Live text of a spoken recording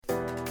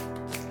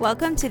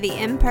Welcome to the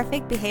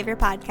Imperfect Behavior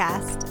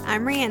Podcast.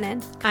 I'm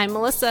Rhiannon. I'm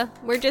Melissa.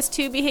 We're just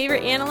two behavior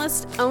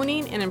analysts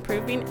owning and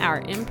improving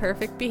our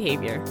imperfect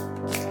behavior.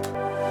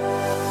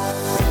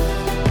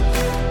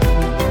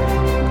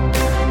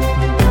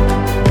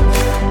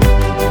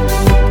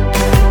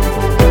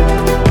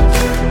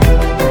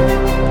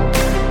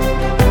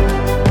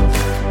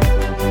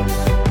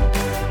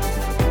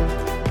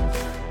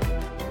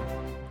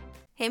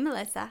 Hey,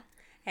 Melissa.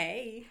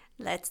 Hey.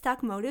 Let's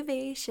talk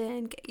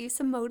motivation. Get you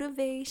some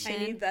motivation. I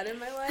need that in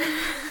my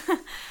life.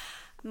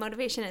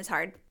 Motivation is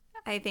hard.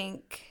 I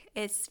think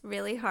it's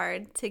really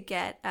hard to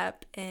get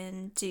up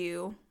and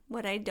do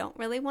what I don't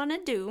really want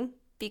to do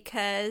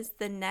because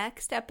the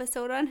next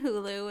episode on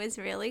Hulu is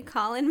really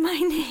calling my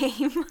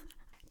name.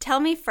 Tell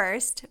me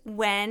first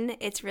when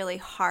it's really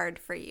hard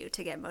for you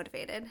to get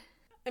motivated.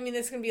 I mean,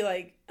 this can be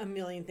like a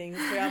million things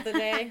throughout the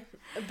day,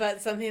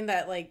 but something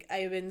that like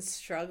I've been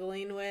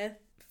struggling with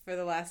for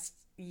the last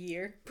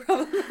year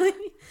probably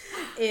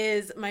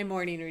is my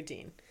morning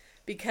routine,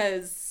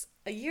 because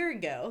a year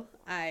ago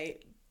I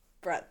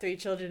brought 3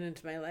 children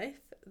into my life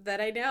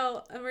that I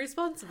now am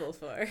responsible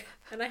for,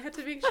 and I had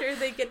to make sure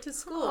they get to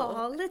school.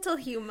 Oh, little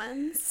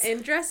humans.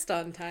 And dressed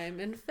on time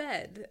and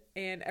fed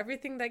and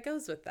everything that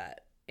goes with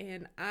that.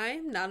 And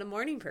I'm not a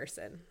morning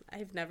person.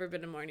 I've never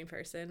been a morning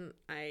person.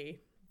 I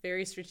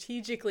very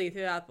strategically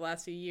throughout the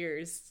last few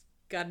years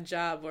got a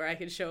job where I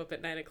could show up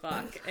at 9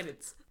 o'clock, and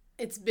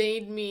it's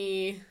made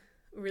me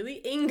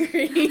really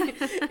angry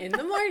in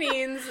the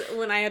mornings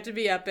when I have to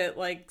be up at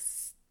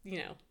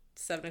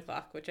 7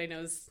 o'clock, which I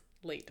know is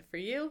late for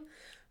you.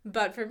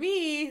 But for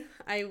me,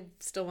 I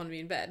still want to be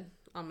in bed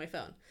on my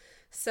phone.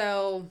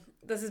 So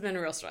this has been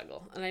a real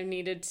struggle, and I've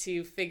needed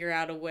to figure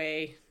out a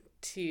way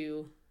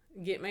to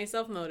get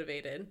myself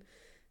motivated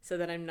so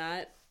that I'm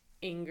not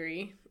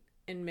angry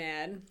and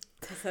mad,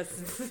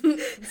 because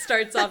that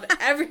starts off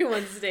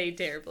everyone's day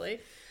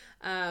terribly.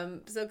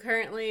 So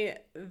currently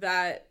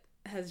that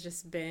has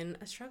just been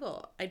a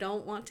struggle. I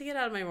don't want to get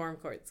out of my warm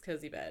quartz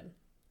cozy bed.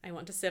 I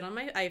want to sit on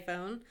my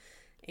iPhone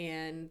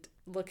and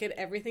look at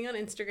everything on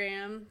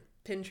Instagram,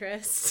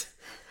 Pinterest,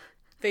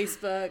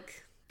 Facebook,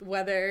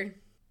 weather,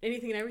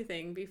 anything and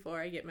everything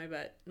before I get my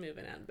butt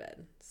moving out of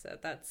bed. So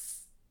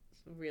that's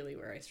really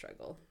where I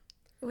struggle.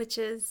 Which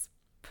is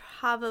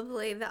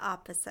probably the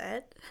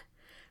opposite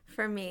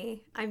for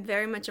me. I'm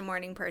very much a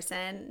morning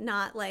person,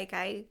 not like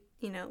I,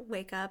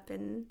 wake up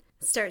and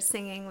start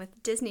singing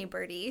with Disney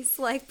birdies,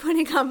 like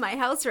putting on my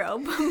house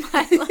robe.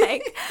 But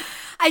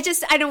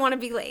I don't want to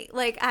be late.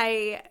 Like,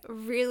 I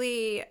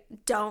really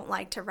don't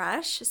like to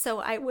rush. So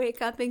I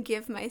wake up and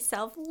give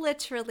myself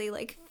literally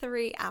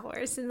 3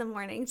 hours in the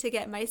morning to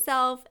get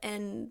myself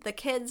and the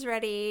kids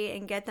ready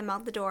and get them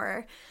out the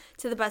door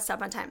to the bus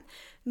stop on time.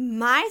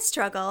 My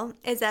struggle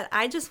is that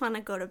I just want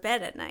to go to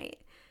bed at night.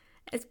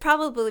 It's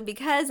probably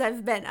because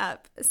I've been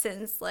up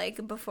since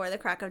before the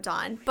crack of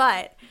dawn.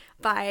 But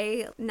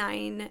by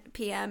 9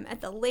 p.m. at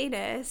the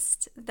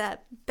latest,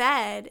 that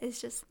bed is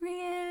just,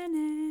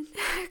 Rhiannon,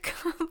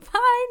 come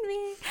find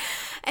me.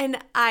 And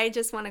I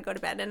just want to go to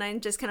bed. And I'm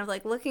just kind of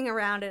looking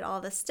around at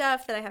all the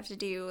stuff that I have to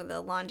do,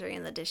 the laundry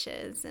and the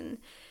dishes. And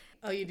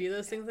oh, you do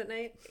those things at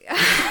night?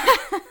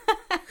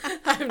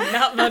 I'm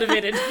not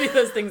motivated to do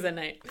those things at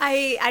night.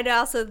 I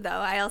also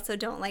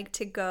don't like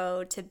to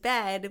go to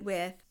bed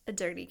with a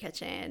dirty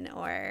kitchen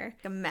or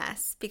a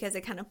mess, because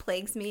it kind of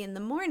plagues me in the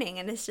morning,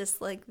 and it's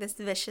just this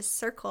vicious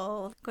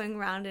circle going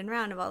round and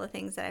round of all the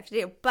things that I have to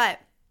do. But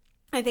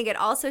I think it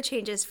also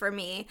changes for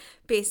me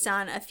based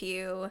on a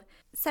few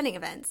setting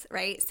events,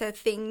 right? So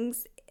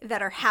things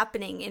that are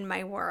happening in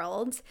my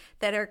world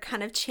that are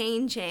kind of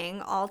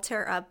changing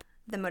alter up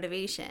the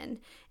motivation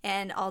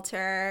and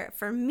alter,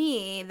 for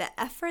me,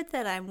 the effort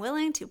that I'm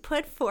willing to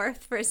put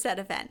forth for a set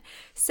event.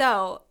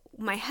 So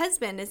my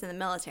husband is in the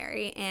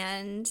military,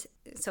 and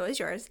so is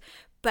yours.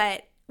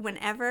 But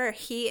whenever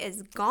he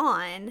is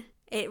gone,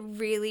 it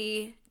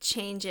really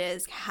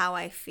changes how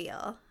I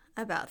feel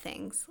about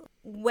things.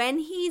 When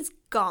he's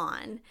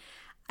gone,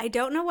 I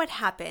don't know what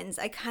happens.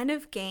 I kind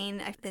of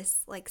gain this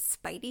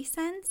spidey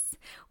sense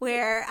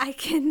where I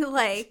can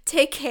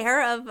take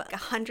care of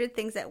 100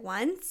 things at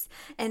once,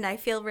 and I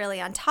feel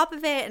really on top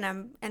of it, and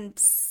I'm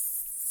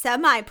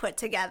semi put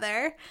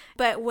together.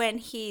 But when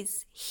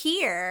he's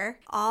here,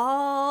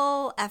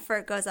 all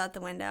effort goes out the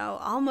window.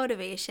 All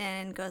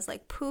motivation goes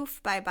poof,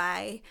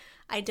 bye-bye.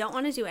 I don't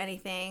want to do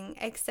anything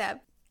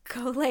except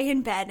go lay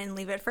in bed and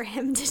leave it for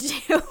him to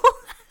do.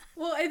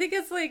 Well, I think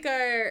it's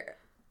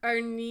our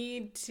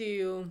need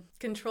to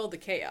control the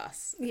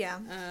chaos. Yeah.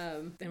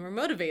 And we're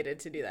motivated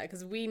to do that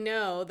because we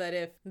know that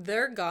if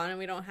they're gone and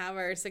we don't have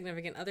our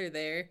significant other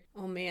there,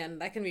 oh man,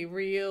 that can be a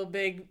real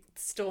big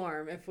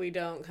storm if we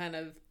don't kind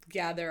of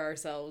gather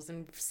ourselves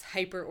and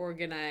hyper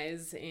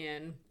organize,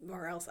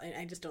 or else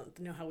I just don't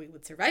know how we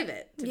would survive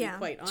it, to be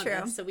quite honest.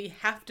 True. So we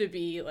have to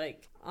be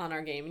on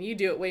our game, and you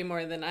do it way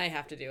more than I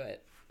have to do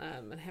it.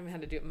 And I haven't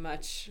had to do it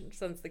much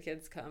since the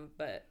kids come,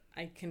 but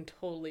I can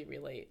totally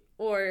relate.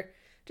 Or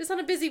just on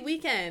a busy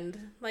weekend,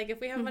 like if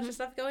we have a bunch of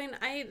stuff going,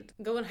 I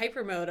go in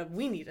hyper mode of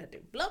we need to do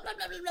blah, blah,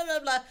 blah, blah, blah, blah,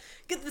 blah.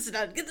 Get this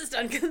done, get this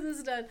done, get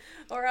this done.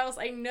 Or else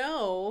I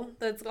know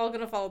that it's all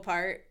going to fall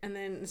apart and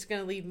then it's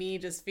going to leave me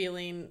just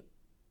feeling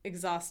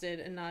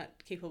exhausted and not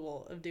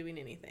capable of doing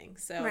anything.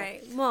 So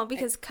right. Well,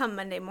 because come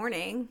Monday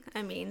morning,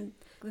 I mean,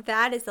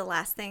 that is the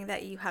last thing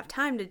that you have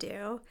time to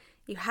do.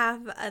 You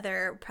have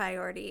other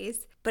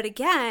priorities. But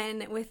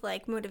again, with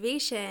like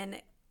motivation,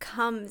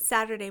 come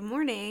Saturday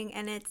morning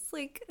and it's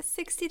like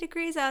 60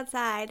 degrees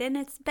outside and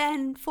it's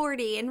been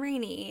 40 and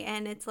rainy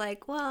and it's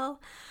like,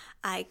 well,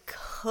 I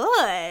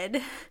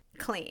could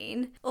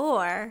clean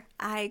or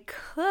I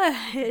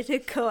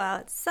could go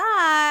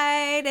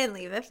outside and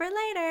leave it for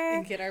later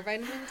and get our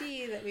vitamin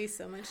D that we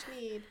so much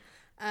need.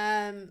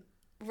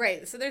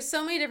 Right. So there's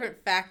so many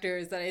different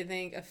factors that I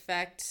think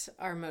affect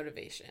our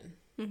motivation.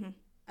 Mm-hmm.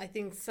 I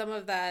think some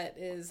of that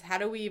is how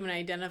do we even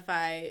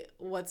identify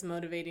what's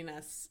motivating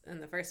us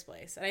in the first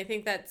place? And I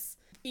think that's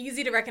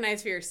easy to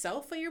recognize for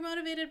yourself what you're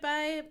motivated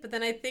by, but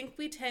then I think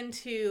we tend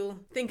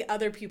to think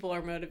other people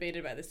are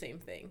motivated by the same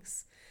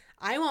things.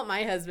 I want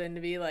my husband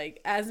to be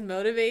like as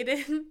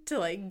motivated to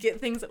like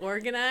get things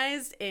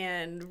organized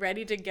and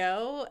ready to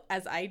go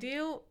as I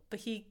do, but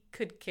he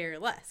could care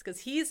less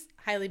because he's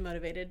highly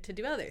motivated to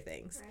do other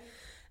things.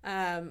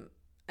 Right.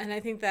 And I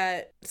think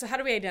that, so how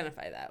do we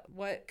identify that?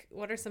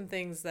 What are some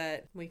things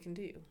that we can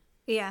do?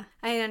 Yeah,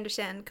 I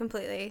understand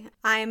completely.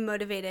 I'm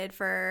motivated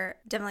for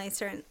definitely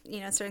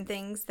certain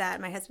things that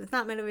my husband's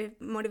not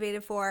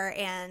motivated for,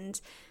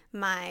 and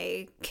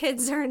my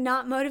kids are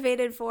not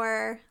motivated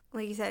for.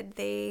 Like you said,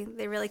 they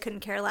really couldn't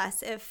care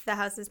less if the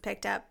house is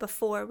picked up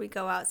before we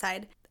go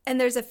outside.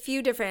 And there's a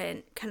few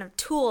different kind of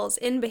tools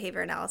in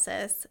behavior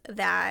analysis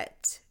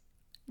that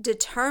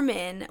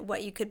determine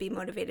what you could be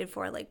motivated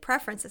for, like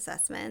preference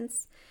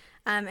assessments.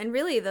 And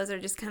really, those are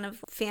just kind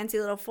of fancy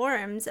little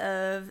forms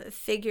of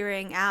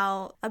figuring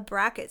out a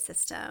bracket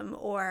system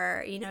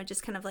or,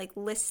 just kind of like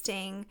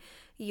listing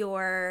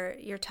your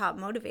top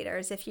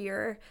motivators. If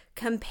you're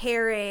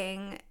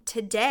comparing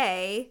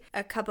today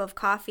a cup of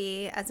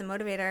coffee as a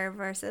motivator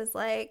versus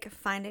like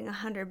finding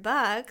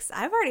 $100,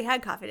 I've already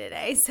had coffee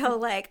today. So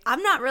like,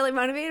 I'm not really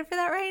motivated for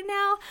that right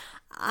now.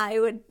 I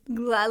would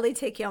gladly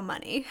take your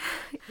money.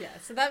 Yeah,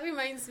 so that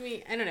reminds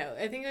me, I don't know,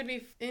 I think it would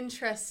be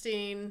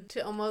interesting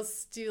to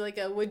almost do like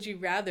a would you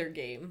rather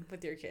game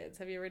with your kids.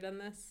 Have you ever done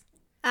this?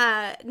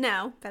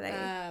 No, but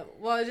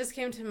well, it just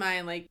came to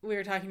mind, like we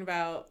were talking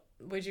about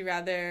would you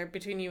rather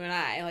between you and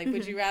I, like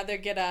would you rather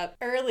get up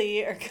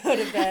early or go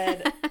to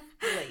bed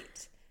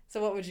late?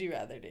 So what would you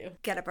rather do?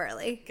 Get up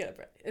early. Get up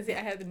early. See, I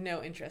have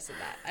no interest in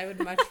that. I would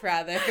much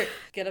rather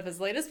get up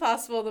as late as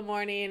possible in the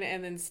morning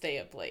and then stay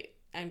up late.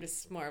 I'm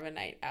just more of a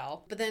night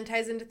owl. But then it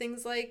ties into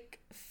things like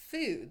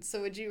food.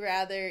 So would you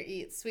rather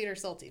eat sweet or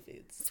salty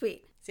foods?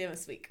 Sweet. See, I'm a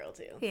sweet girl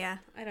too. Yeah.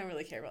 I don't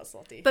really care about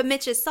salty. But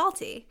Mitch is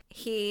salty.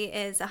 He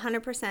is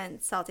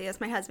 100% salty. That's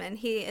my husband.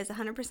 He is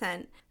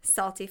 100%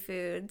 salty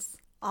foods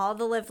all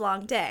the live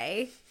long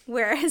day.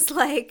 Whereas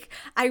like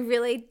I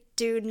really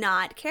do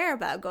not care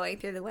about going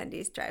through the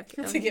Wendy's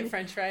drive-thru to get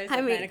French fries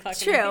at 9 o'clock.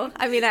 True.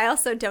 I mean, I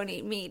also don't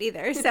eat meat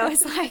either, so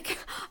it's like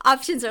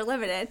options are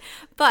limited.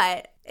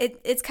 But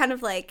it's kind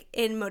of like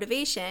in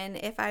motivation,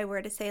 if I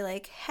were to say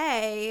like,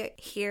 hey,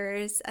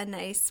 here's a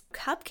nice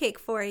cupcake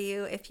for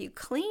you if you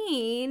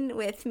clean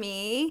with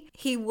me,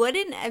 he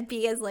wouldn't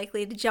be as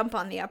likely to jump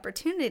on the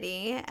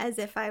opportunity as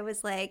if I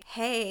was like,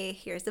 hey,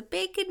 here's a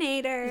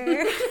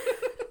Baconator.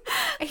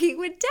 He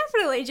would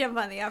definitely jump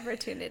on the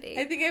opportunity.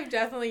 I think I've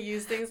definitely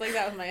used things like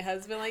that with my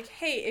husband. Like,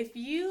 hey, if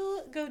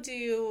you go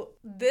do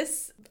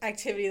this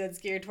activity that's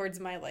geared towards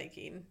my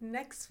liking,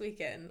 next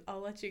weekend,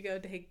 I'll let you go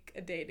take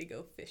a day to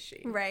go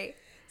fishing. Right.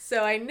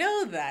 So I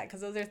know that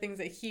because those are things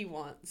that he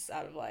wants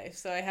out of life.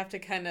 So I have to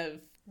kind of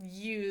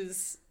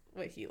use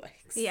what he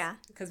likes. Yeah.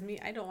 Because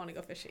I don't want to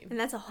go fishing. And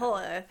that's a whole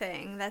other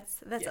thing.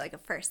 That's like a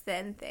first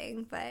then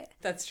thing, but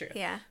that's true.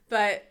 Yeah.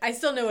 But I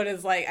still know what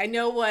it's like. I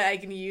know what I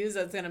can use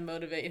that's going to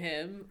motivate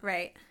him.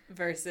 Right.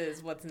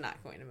 Versus what's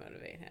not going to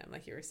motivate him,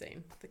 like you were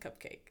saying, the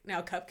cupcake.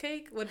 Now,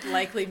 cupcake would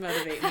likely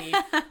motivate me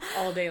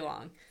all day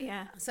long.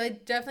 Yeah. So I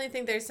definitely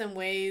think there's some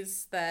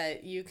ways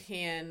that you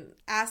can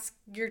ask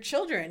your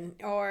children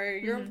or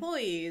your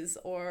employees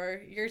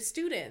or your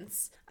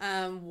students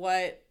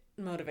what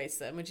motivates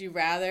them. Would you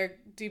rather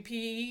do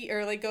PE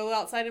or like go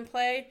outside and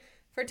play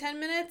for 10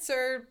 minutes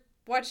or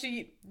watch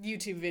a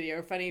YouTube video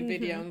or funny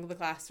video in the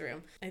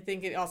classroom? I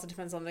think it also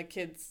depends on the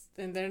kids,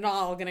 and they're not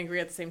all going to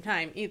agree at the same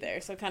time either.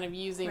 So kind of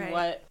using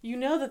what you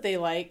know that they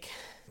like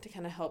to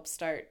kind of help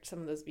start some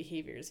of those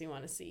behaviors you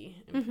want to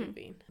see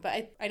improving.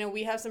 But I know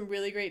we have some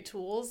really great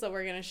tools that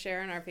we're going to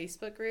share in our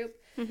Facebook group.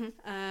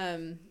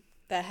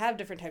 That have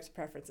different types of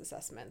preference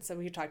assessments. So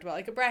we talked about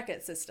like a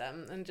bracket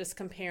system and just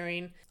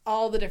comparing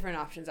all the different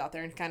options out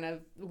there and kind of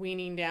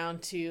weaning down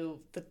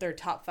to their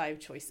top 5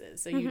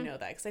 choices. So you know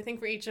that. Because I think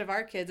for each of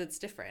our kids, it's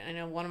different. I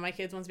know one of my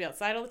kids wants to be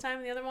outside all the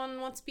time. The other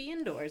one wants to be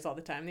indoors all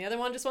the time. The other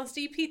one just wants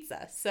to eat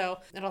pizza. So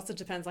it also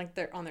depends like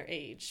on their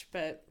age.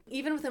 But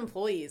even with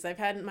employees, I've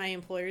had my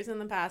employers in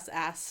the past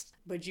asked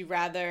would you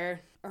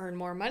rather earn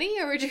more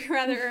money or would you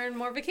rather earn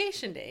more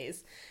vacation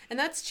days? And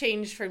that's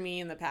changed for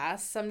me in the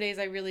past. Some days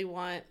I really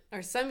want,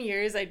 or some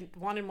years I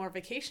wanted more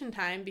vacation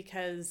time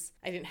because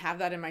I didn't have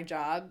that in my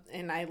job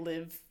and I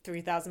live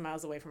 3,000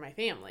 miles away from my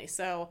family.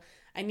 So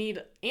I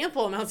need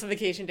ample amounts of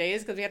vacation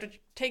days because we have to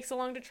take so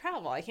long to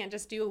travel. I can't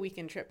just do a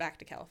weekend trip back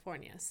to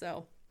California.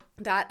 So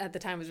that at the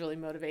time was really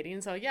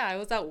motivating. So yeah, I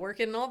was out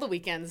working all the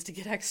weekends to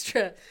get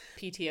extra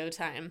PTO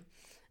time.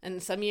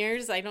 And some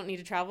years I don't need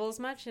to travel as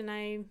much and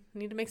I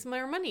need to make some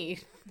more money.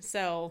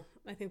 So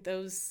I think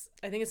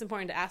it's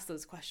important to ask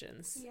those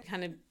questions. Yeah.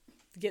 Kind of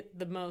get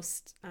the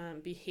most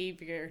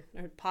behavior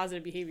or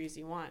positive behaviors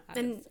you want out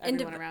of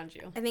everyone around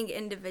you. I think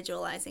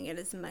individualizing it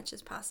as much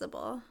as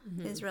possible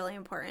is really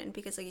important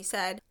because, like you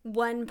said,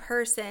 one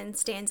person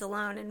stands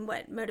alone in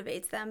what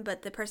motivates them,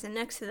 but the person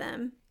next to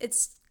them,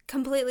 it's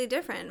completely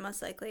different,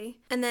 most likely.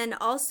 And then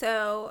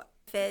also,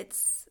 if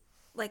it's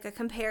like a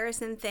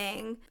comparison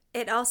thing,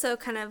 it also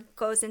kind of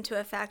goes into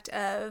effect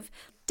of,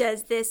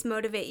 does this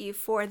motivate you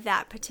for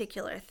that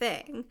particular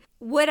thing?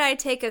 Would I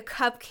take a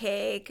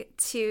cupcake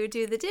to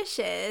do the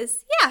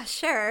dishes? Yeah,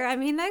 sure. I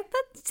mean, that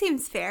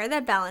seems fair.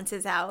 That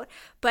balances out.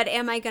 But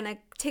am I going to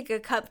take a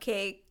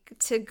cupcake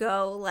to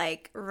go,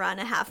 like, run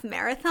a half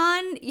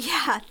marathon?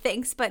 Yeah,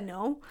 thanks, but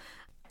no.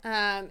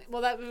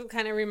 Well, that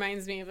kind of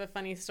reminds me of a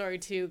funny story,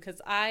 too,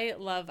 because I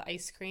love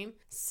ice cream.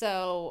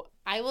 So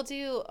I will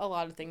do a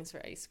lot of things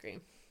for ice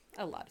cream.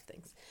 A lot of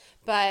things.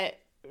 But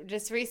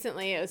just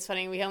recently, it was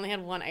funny, we only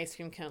had one ice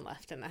cream cone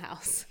left in the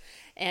house.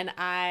 And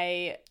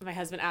my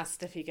husband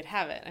asked if he could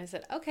have it. And I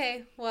said,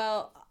 okay,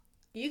 well,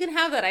 you can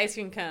have that ice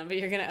cream cone, but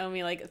you're going to owe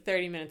me like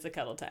 30 minutes of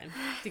cuddle time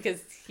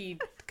because he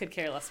could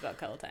care less about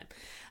cuddle time.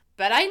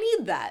 But I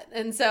need that.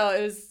 And so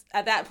it was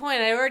at that point,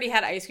 I already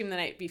had ice cream the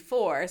night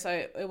before. So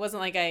it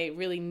wasn't like I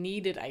really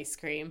needed ice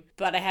cream,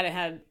 but I hadn't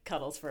had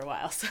cuddles for a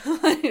while. So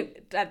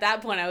at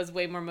that point, I was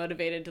way more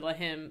motivated to let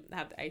him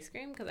have the ice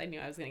cream because I knew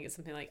I was going to get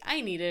something like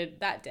I needed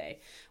that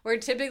day. Where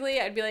typically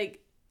I'd be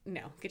like,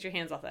 no, get your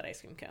hands off that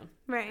ice cream cone.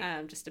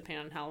 Right. Just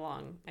depending on how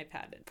long I've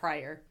had it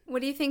prior.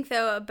 What do you think,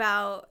 though,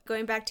 about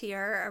going back to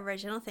your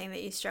original thing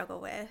that you struggle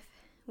with,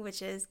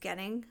 which is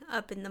getting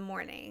up in the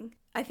morning?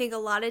 I think a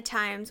lot of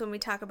times when we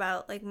talk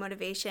about like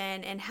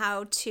motivation and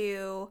how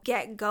to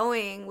get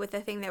going with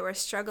the thing that we're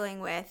struggling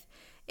with,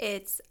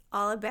 it's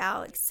all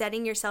about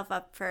setting yourself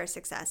up for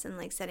success and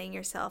like setting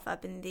yourself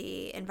up in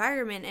the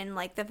environment and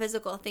like the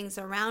physical things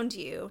around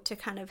you to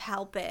kind of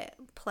help it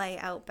play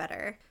out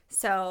better.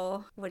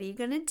 So what are you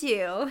going to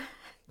do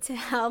to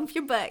help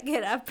your butt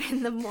get up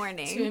in the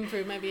morning? To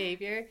improve my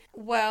behavior?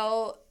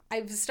 Well,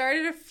 I've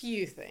started a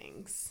few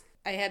things.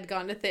 I had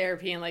gone to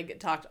therapy and like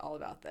talked all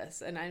about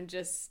this, and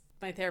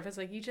my therapist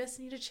was like, you just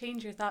need to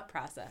change your thought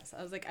process.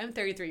 I was like, I'm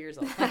 33 years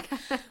old. Like,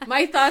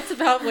 my thoughts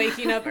about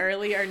waking up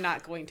early are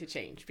not going to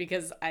change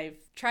because I've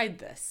tried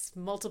this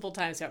multiple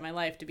times throughout my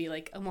life to be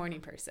like a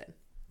morning person.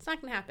 It's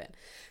not going to happen.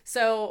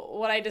 So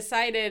what I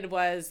decided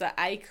was that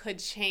I could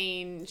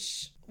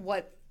change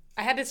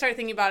I had to start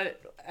thinking about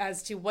it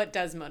as to what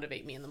does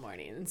motivate me in the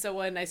morning. And so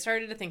when I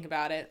started to think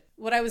about it,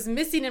 what I was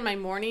missing in my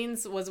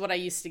mornings was what I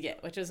used to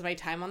get, which was my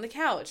time on the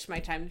couch, my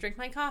time to drink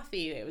my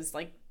coffee. It was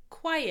like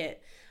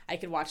quiet. I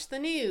could watch the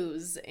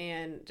news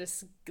and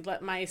just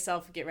let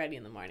myself get ready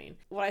in the morning.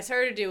 What I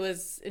started to do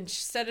was,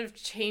 instead of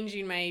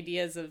changing my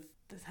ideas of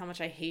how much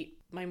I hate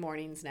my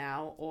mornings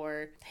now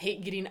or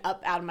hate getting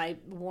up out of my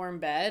warm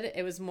bed,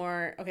 it was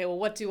more, okay, well,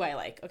 what do I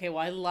like? Okay,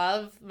 well, I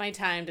love my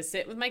time to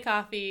sit with my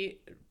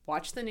coffee,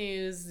 watch the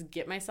news,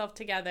 get myself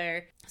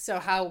together. So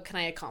how can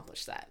I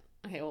accomplish that?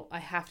 Okay, well, I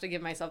have to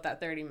give myself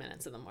that 30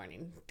 minutes in the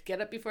morning to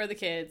get up before the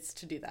kids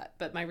to do that.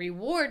 But my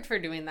reward for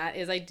doing that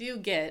is I do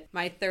get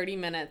my 30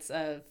 minutes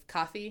of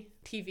coffee,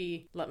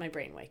 TV, let my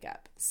brain wake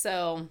up.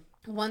 So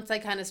once I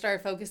kind of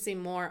started focusing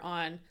more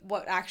on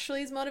what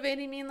actually is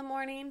motivating me in the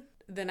morning,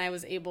 then I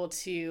was able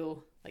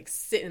to like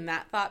sit in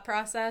that thought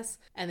process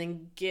and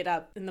then get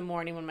up in the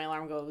morning when my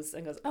alarm goes,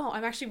 oh,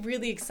 I'm actually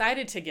really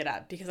excited to get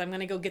up because I'm going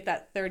to go get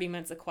that 30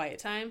 minutes of quiet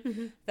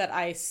time that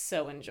I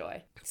so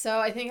enjoy. So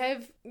I think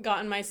I've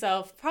gotten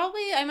myself,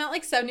 I'm at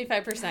like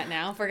 75%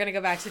 now if we're going to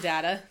go back to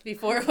data.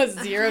 Before it was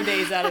 0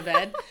 days out of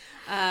bed.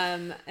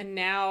 And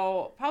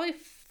now probably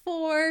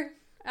 4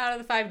 out of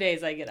the 5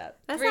 days I get up.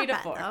 That's 3 not to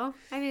bad, 4. though.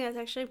 I think that's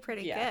actually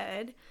pretty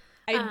good.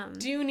 I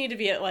do need to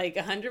be at like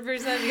 100%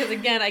 because,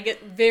 again, I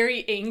get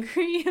very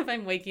angry if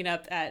I'm waking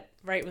up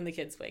right when the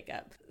kids wake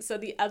up. So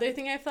the other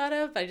thing I've thought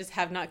of, I just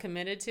have not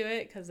committed to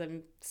it because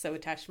I'm so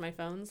attached to my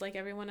phones like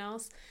everyone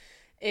else,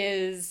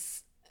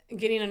 is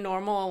getting a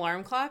normal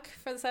alarm clock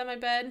for the side of my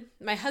bed.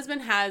 My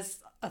husband has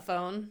a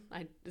phone.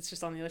 It's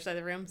just on the other side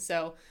of the room.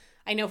 So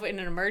I know if in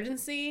an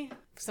emergency,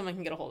 someone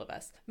can get a hold of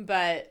us.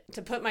 But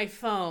to put my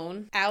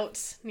phone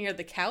out near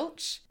the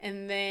couch,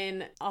 and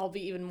then I'll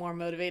be even more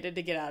motivated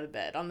to get out of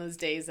bed on those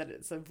days that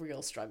it's a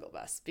real struggle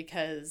bus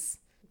because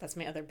that's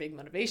my other big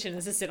motivation,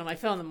 is to sit on my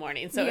phone in the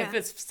morning. So Yeah. if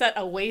it's set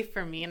away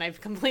from me and I've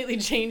completely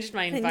changed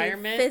my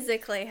environment, you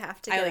physically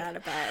have to get out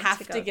of bed.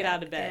 have to get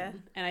out of bed.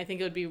 Yeah. And I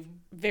think it would be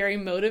very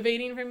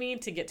motivating for me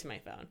to get to my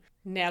phone.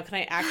 Now, can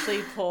I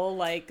actually pull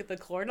like the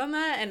cord on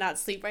that and not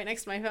sleep right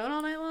next to my phone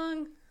all night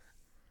long?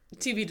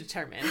 To be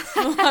determined.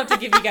 We'll have to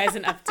give you guys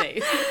an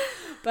update.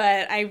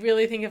 But I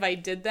really think if I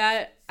did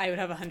that, I would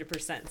have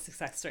 100%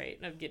 success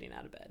rate of getting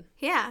out of bed.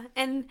 Yeah.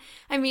 And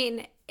I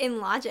mean, in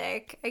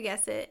logic, I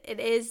guess it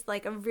is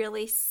like a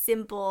really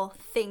simple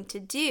thing to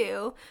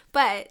do,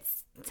 but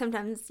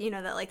sometimes, you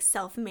know, that like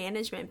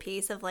self-management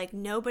piece of like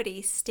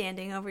nobody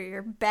standing over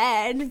your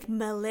bed.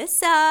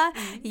 Melissa,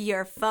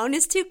 your phone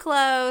is too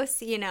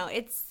close. You know,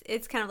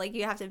 it's kind of like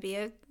you have to be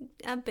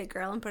a big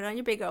girl and put on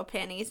your big girl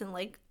panties and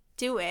like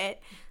do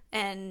it.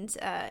 And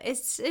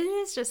it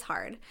is just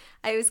hard.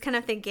 I was kind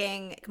of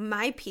thinking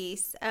my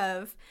piece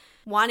of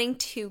wanting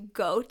to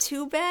go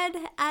to bed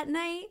at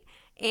night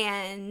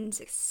and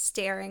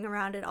staring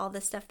around at all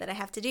the stuff that I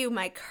have to do.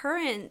 My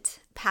current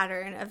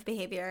pattern of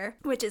behavior,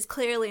 which is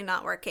clearly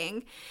not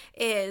working,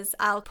 is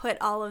I'll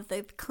put all of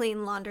the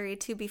clean laundry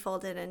to be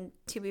folded and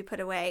to be put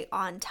away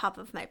on top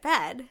of my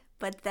bed.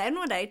 But then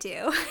what I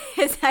do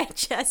is I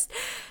just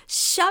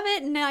shove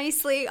it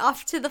nicely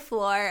off to the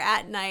floor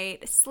at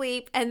night,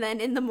 sleep, and then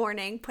in the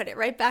morning put it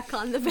right back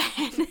on the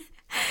bed.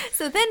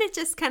 So then it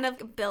just kind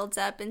of builds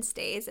up and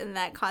stays, and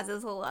that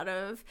causes a lot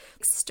of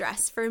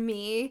stress for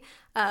me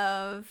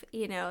of,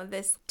 you know,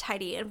 this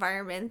tidy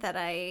environment that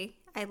I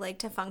like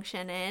to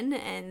function in,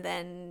 and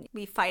then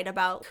we fight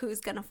about who's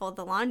going to fold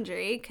the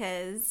laundry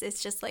because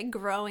it's just like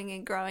growing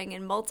and growing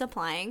and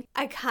multiplying.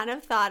 I kind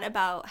of thought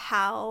about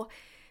how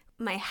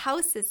my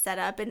house is set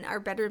up and our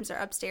bedrooms are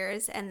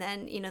upstairs and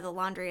then, you know, the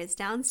laundry is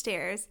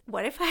downstairs.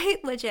 What if I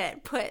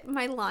legit put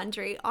my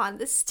laundry on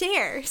the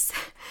stairs?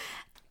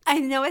 I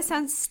know it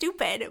sounds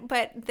stupid,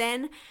 but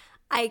then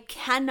I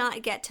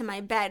cannot get to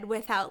my bed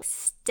without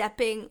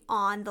stepping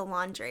on the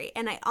laundry.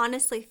 And I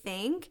honestly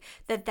think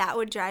that that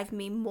would drive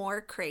me more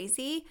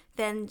crazy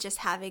than just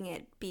having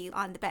it be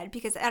on the bed.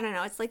 Because I don't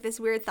know, it's like this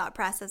weird thought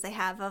process I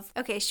have of,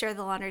 okay, sure,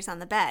 the laundry's on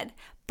the bed,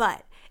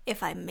 but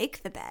if I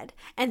make the bed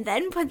and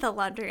then put the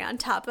laundry on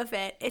top of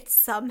it, it's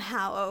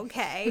somehow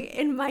okay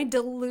in my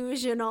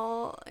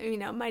delusional, you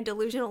know, my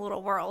delusional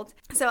little world.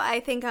 So I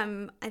think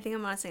I'm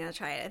honestly gonna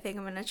try it. I think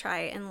I'm gonna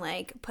try and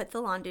like put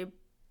the laundry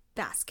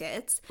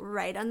baskets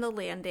right on the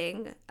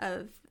landing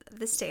of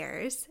the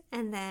stairs,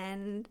 and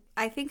then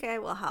I think I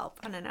will help.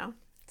 I don't know.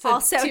 So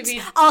also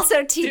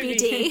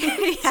TBD.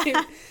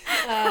 Yeah.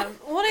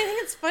 Well, I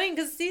think it's funny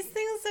because these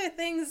things are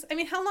things. I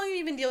mean, how long have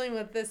you been dealing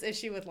with this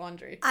issue with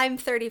laundry? I'm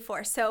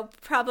 34, so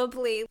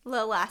probably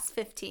the last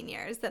 15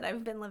 years that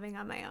I've been living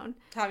on my own.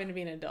 Having to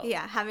be an adult.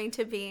 Yeah, having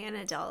to be an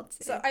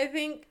adult. So I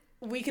think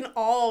we can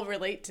all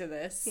relate to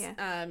this.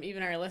 Yeah.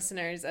 Even our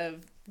listeners,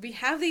 of we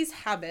have these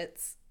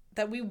habits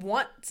that we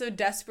want so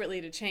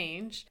desperately to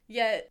change,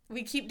 yet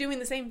we keep doing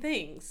the same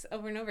things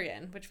over and over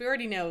again, which we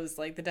already know is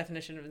like the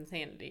definition of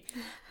insanity.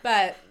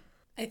 But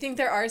I think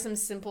there are some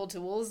simple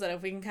tools that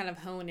if we can kind of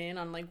hone in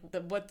on like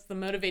what's the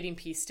motivating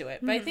piece to it.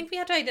 But I think we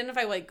have to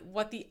identify like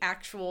what the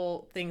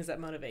actual things that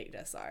motivate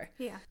us are.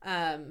 Yeah.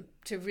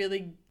 To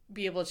really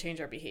be able to change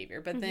our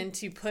behavior, but then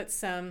to put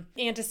some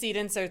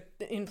antecedents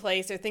in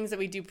place or things that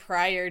we do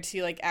prior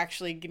to like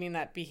actually getting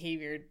that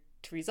behavior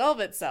to resolve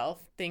itself.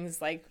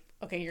 Things like,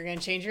 okay, you're going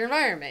to change your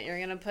environment. You're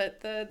going to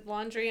put the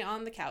laundry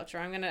on the couch, or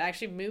I'm going to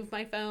actually move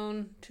my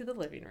phone to the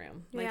living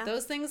room. Like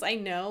those things I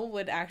know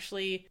would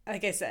actually,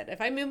 like I said, if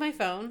I move my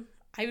phone,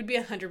 I would be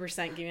 100%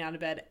 getting out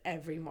of bed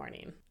every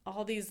morning.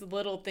 All these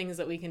little things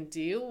that we can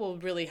do will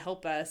really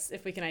help us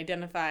if we can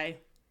identify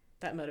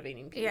that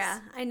motivating piece. Yeah,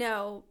 I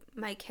know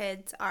my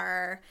kids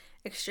are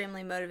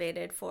extremely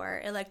motivated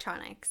for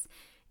electronics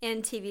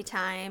and TV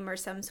time or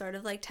some sort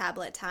of like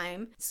tablet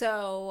time.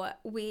 So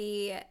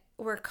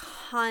we're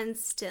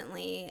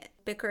constantly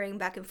bickering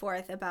back and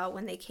forth about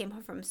when they came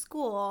home from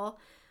school.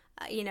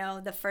 You know,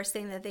 the first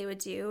thing that they would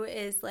do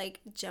is like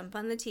jump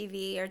on the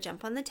TV or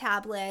jump on the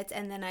tablet,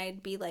 and then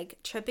I'd be like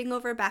tripping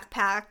over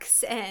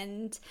backpacks,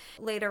 and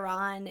later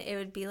on it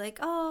would be like,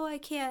 oh, I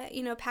can't,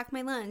 you know, pack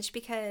my lunch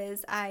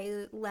because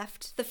I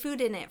left the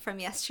food in it from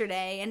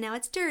yesterday and now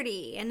it's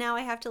dirty and now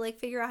I have to like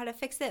figure out how to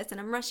fix this and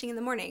I'm rushing in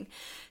the morning.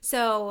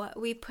 So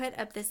we put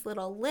up this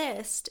little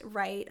list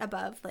right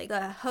above like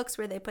the hooks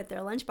where they put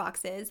their lunch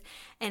boxes,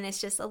 and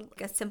it's just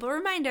a simple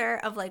reminder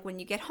of like when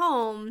you get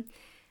home,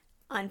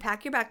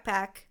 unpack your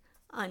backpack,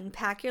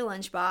 unpack your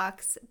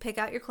lunchbox, pick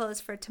out your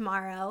clothes for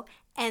tomorrow,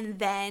 and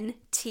then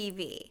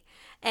TV.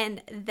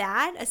 And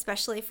that,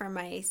 especially for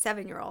my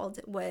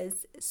 7-year-old,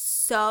 was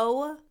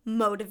so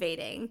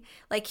motivating.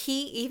 Like,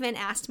 he even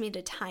asked me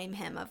to time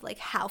him of like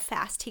how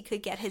fast he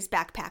could get his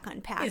backpack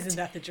unpacked. Isn't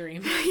that the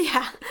dream?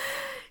 Yeah.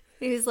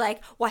 He was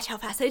like, watch how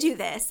fast I do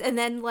this. And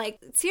then, like,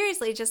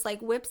 seriously, just,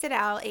 like, whips it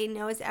out. He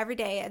knows every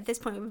day. At this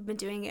point, we've been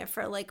doing it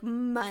for, like,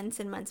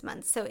 months and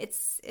months. So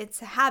it's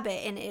a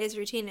habit, and it is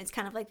routine. It's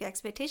kind of like the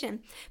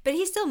expectation. But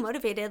he's still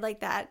motivated. Like,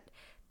 that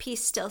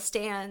piece still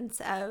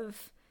stands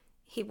of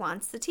he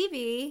wants the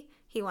TV.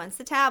 He wants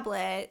the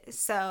tablet,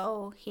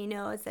 so he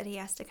knows that he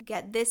has to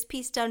get this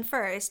piece done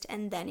first,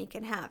 and then he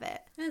can have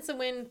it. And it's a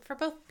win for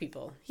both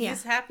people.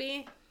 He's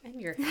happy, and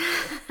you're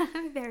happy.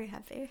 I'm very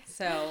happy.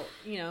 So,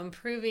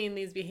 improving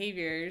these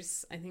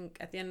behaviors, I think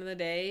at the end of the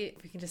day,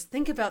 if we can just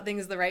think about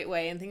things the right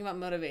way and think about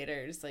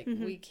motivators, like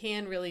we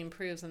can really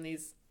improve some of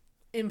these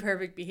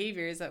imperfect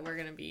behaviors that we're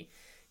going to be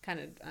kind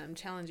of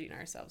challenging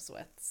ourselves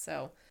with.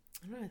 So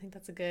I don't know, I think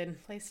that's a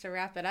good place to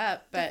wrap it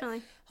up. But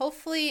Definitely.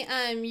 Hopefully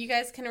you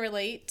guys can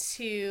relate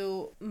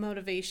to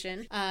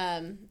motivation.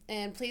 And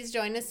please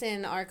join us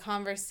in our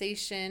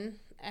conversation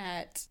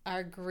at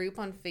our group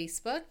on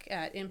Facebook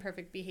at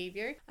Imperfect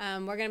Behavior.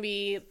 We're going to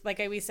be, like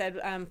we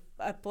said,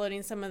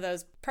 uploading some of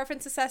those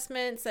preference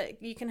assessments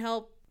that you can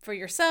help for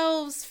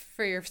yourselves,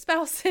 for your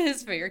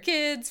spouses, for your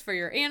kids, for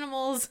your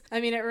animals.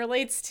 I mean, it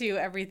relates to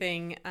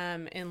everything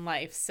in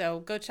life. So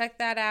go check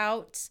that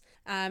out.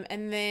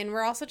 And then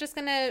we're also just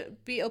going to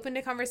be open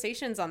to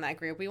conversations on that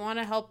group. We want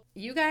to help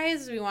you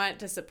guys. We want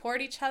to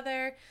support each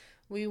other.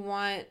 We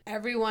want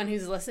everyone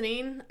who's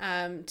listening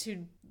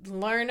to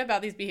learn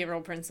about these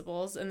behavioral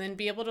principles and then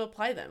be able to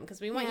apply them,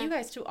 because we want you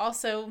guys to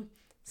also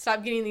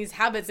stop getting these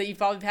habits that you've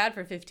probably had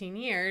for 15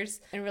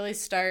 years and really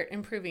start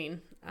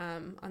improving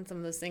on some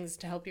of those things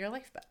to help your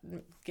life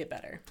get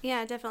better.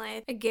 Yeah,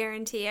 definitely. I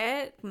guarantee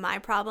it. My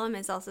problem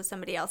is also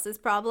somebody else's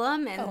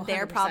problem, and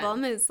their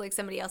problem is like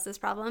somebody else's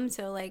problem.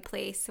 So like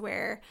place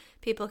where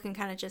people can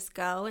kind of just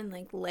go and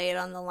like lay it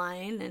on the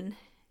line and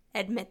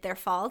admit their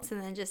faults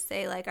and then just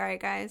say like, all right,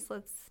 guys,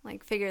 let's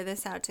like figure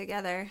this out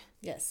together.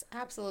 Yes,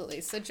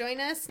 absolutely. So join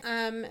us.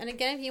 And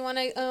again, if you want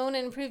to own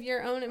and improve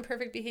your own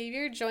imperfect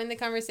behavior, join the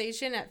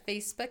conversation at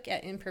Facebook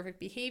at Imperfect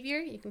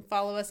Behavior. You can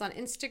follow us on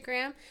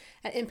Instagram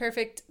at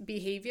Imperfect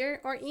Behavior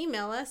or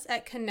email us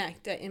at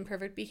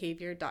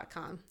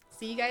connect@imperfectbehavior.com.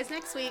 See you guys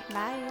next week.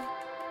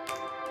 Bye.